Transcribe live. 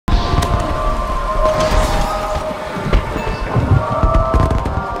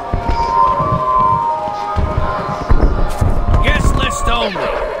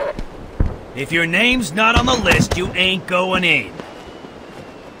If your name's not on the list, you ain't going in.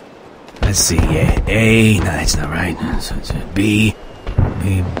 Let's see, A, no, that's not right. So it's B,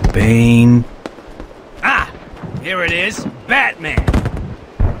 Bane. Ah, here it is, Batman.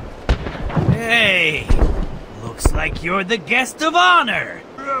 Hey, looks like you're the guest of honor.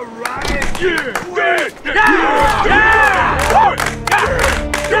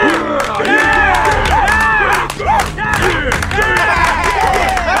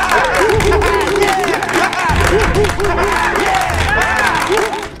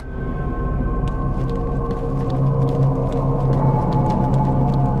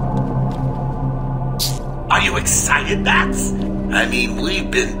 Are you excited, Bats? I mean, we've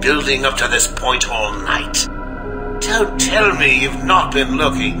been building up to this point all night. Don't tell me you've not been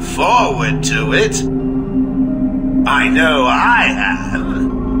looking forward to it. I know I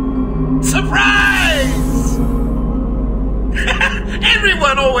have. Surprise!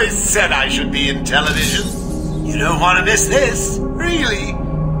 Everyone always said I should be in television. You don't want to miss this, really.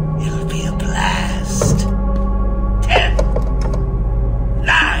 It'll be a blast. 10,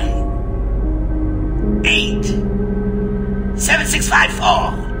 9, 8, 7, 6, 5,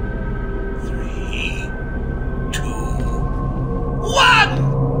 4, 3, 2, 1.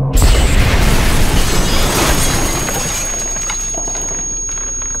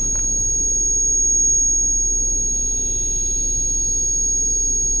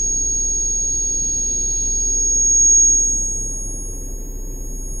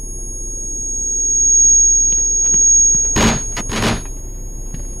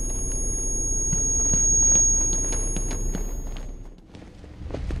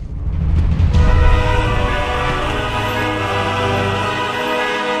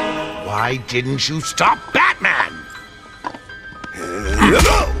 Why didn't you stop Batman?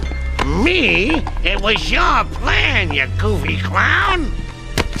 Me? It was your plan, you goofy clown.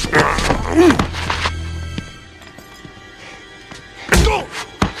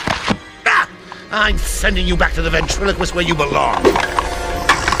 I'm sending you back to the ventriloquist where you belong.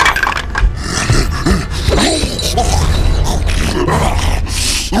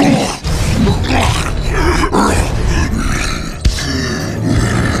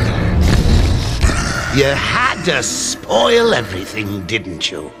 You had to spoil everything, didn't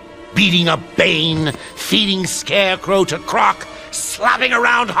you? Beating up Bane, feeding Scarecrow to Croc, slapping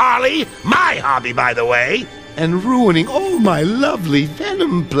around Harley, my hobby, by the way, and ruining all my lovely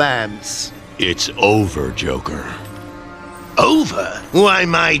Venom plans. It's over, Joker. Over? Why,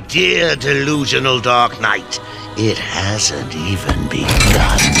 my dear delusional Dark Knight, it hasn't even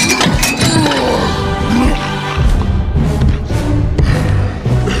begun.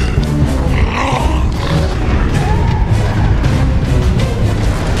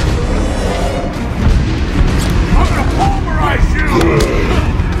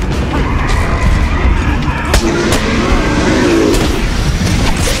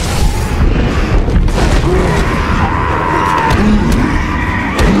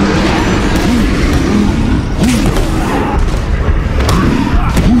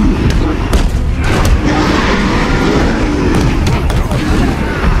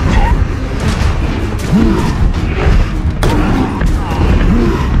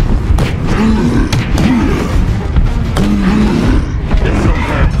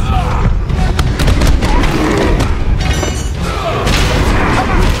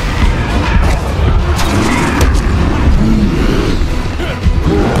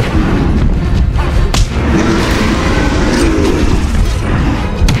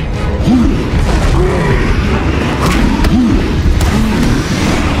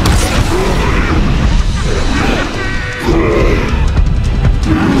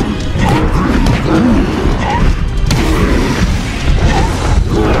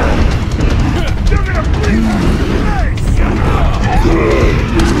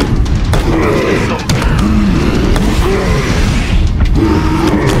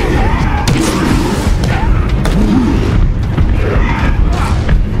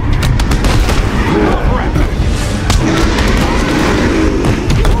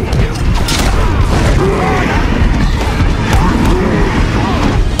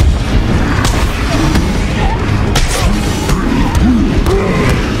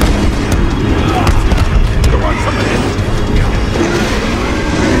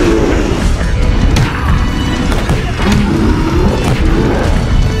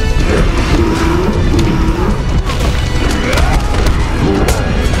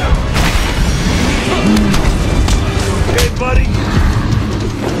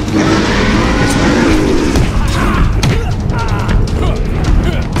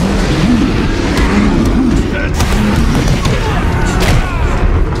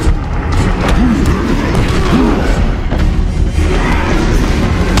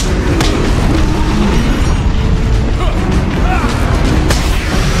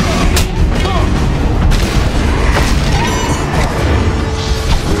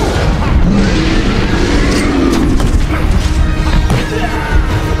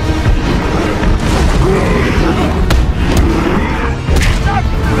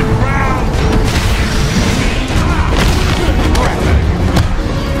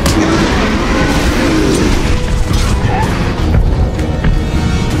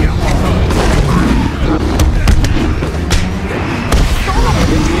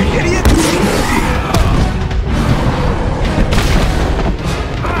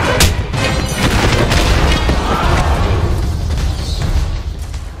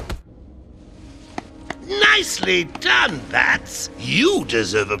 Nicely done, Bats. You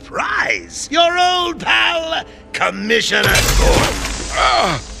deserve a prize. Your old pal, Commissioner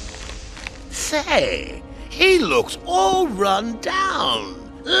Gordon. Say, he looks all run down.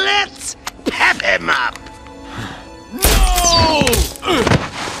 Let's pep him up. No!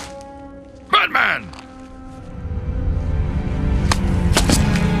 Batman!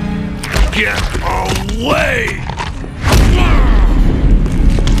 Get away!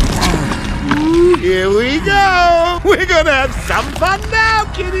 Here we go! We're gonna have some fun now,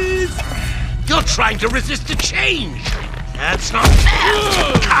 kiddies! You're trying to resist the change! That's not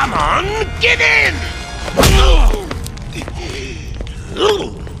fair! Come on, get in!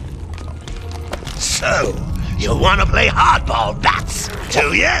 So, you wanna play hardball, Bats,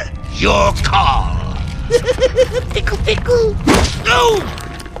 do you? Your call! Pickle, pickle!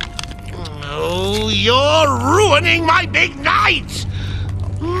 Oh, you're ruining my big night!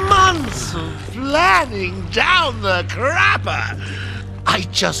 Months of planning down the crapper. I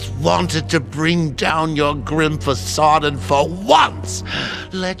just wanted to bring down your grim facade and for once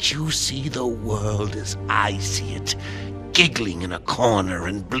let you see the world as I see it, giggling in a corner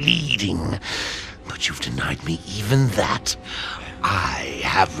and bleeding. But you've denied me even that. I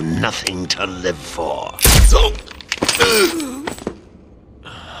have nothing to live for.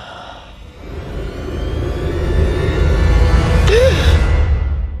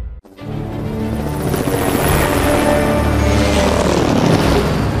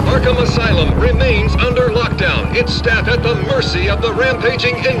 Arkham Asylum remains under lockdown, its staff at the mercy of the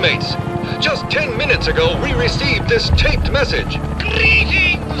rampaging inmates. Just 10 minutes ago, we received this taped message.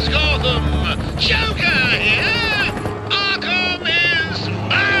 Greetings, Gotham! Joker here! Arkham is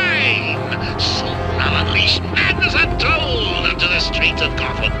mine! Soon I'll unleash madness untold onto the streets of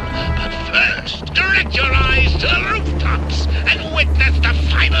Gotham. But first, direct your eyes to the rooftops and witness the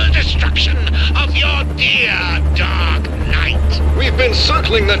final destruction of your dear Dark Knight. We've been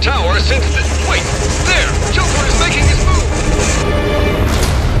circling the tower since the... Wait! There! Joker is making his move!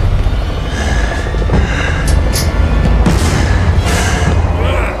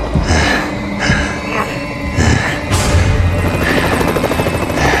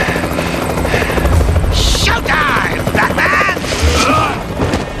 Showtime, Batman!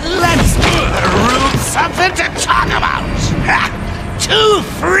 Let's give the room something to talk about! Ha! 2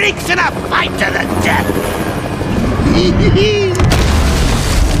 freaks in a fight to the death!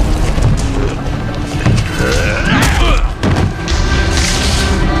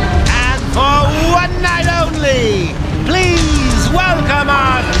 And for one night only, please welcome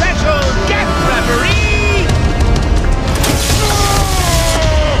our special guest referee,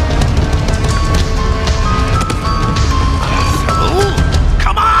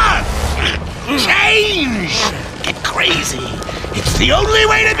 come on! Change! Get crazy! It's the only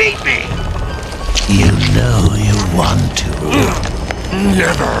way to beat me! You know you want to.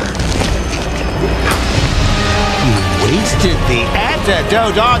 Never! You wasted the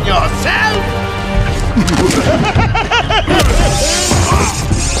antidote on yourself?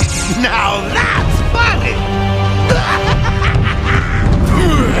 Now that's funny!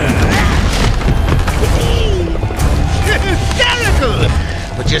 Hysterical!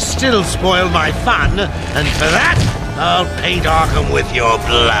 But you still spoil my fun, and for that, I'll paint Arkham with your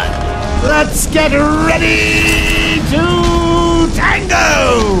blood. Let's get ready to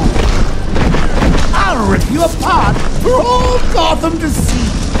tango! I'll rip you apart for all Gotham to see.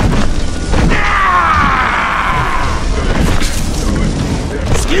 Ah!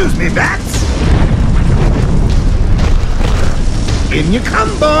 Excuse me, Bats. In you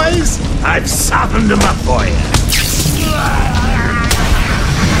come, boys. I've softened them up for you.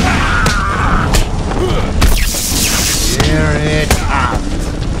 Here it comes.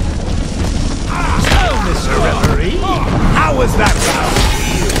 So, Mr. Referee, how was that round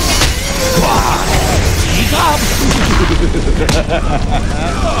for you? Speak up!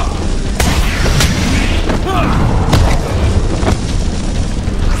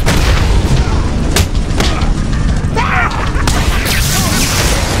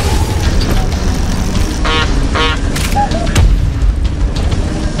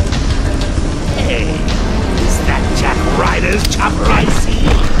 Hey, is that Jack Ryder's chopper I see?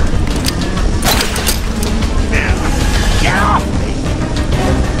 Get off me!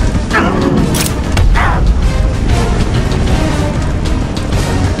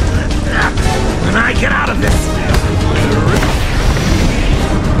 When I get out of this...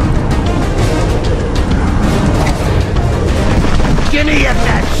 Gimme at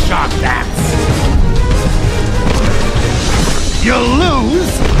that shot, Bats! You'll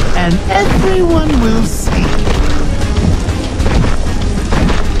lose, and everyone will see.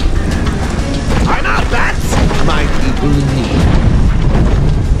 I'm out, Bats!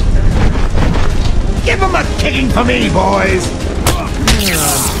 begging for me, boys.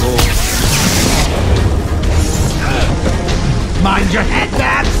 Mind your head,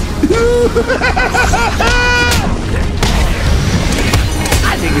 bats.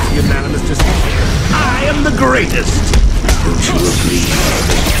 I think it's unanimous decision. I am the greatest. Don't you agree?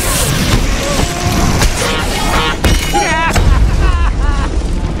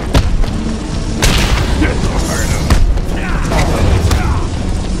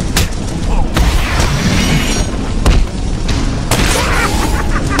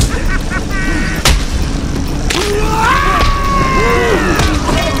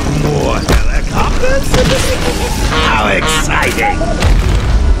 More helicopters? How exciting!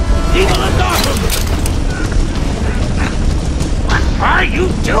 People of Gotham! What are you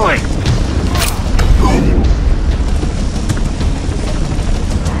doing?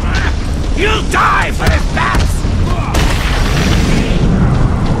 You'll die for this, bats!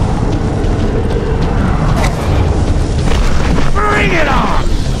 Bring it on!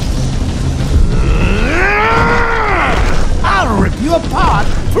 I'll rip you apart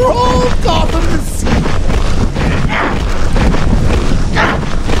for all Gotham to see!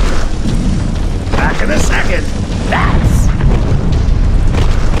 Back in a second! Bats!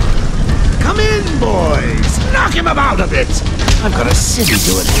 Come in, boys! Knock him about a bit! I've got a city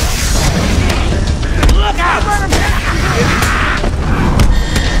to address. Look out!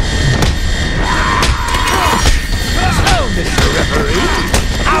 So, Mr. Referee,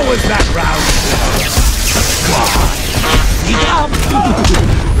 how was that round? Keep up!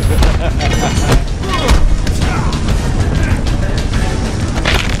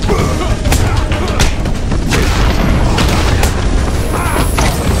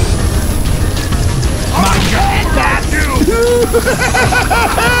 Mind your head, Bat!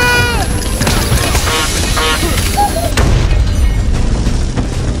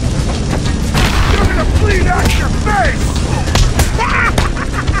 You're gonna bleed out your face!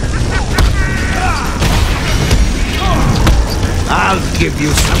 I'll give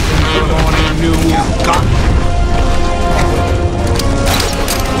you something the morning new you've got.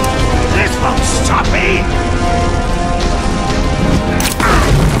 This won't stop me!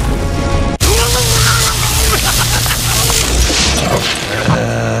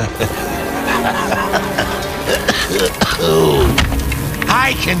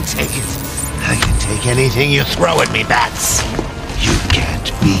 I can take it. I can take anything you throw at me, bats. You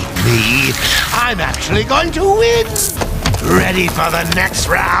can't beat me. I'm actually going to win. Ready for the next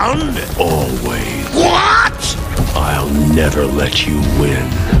round? Always. What? I'll never let you win.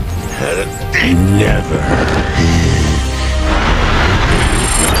 Never.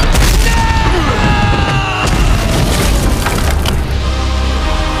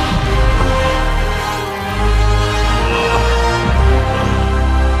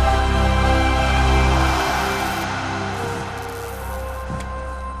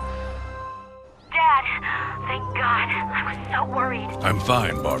 I'm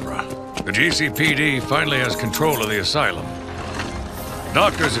fine, Barbara. The GCPD finally has control of the asylum.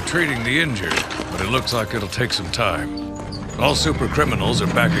 Doctors are treating the injured, but it looks like it'll take some time. All super criminals are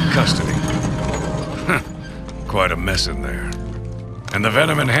back in custody. Quite a mess in there. And the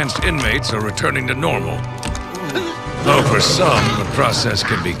venom-enhanced inmates are returning to normal. Though for some, the process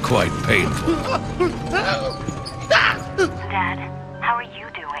can be quite painful. Dad, how are you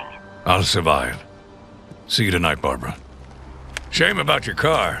doing? I'll survive. See you tonight, Barbara. Shame about your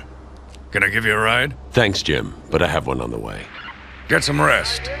car. Can I give you a ride? Thanks, Jim, but I have one on the way. Get some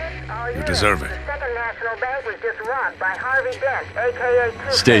rest. You deserve it. Second National Bank was just robbed by Harvey Dent,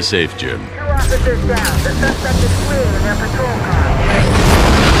 a.k.a. Stay safe, Jim. 2 officers down. The suspect is fleeing in their patrol car.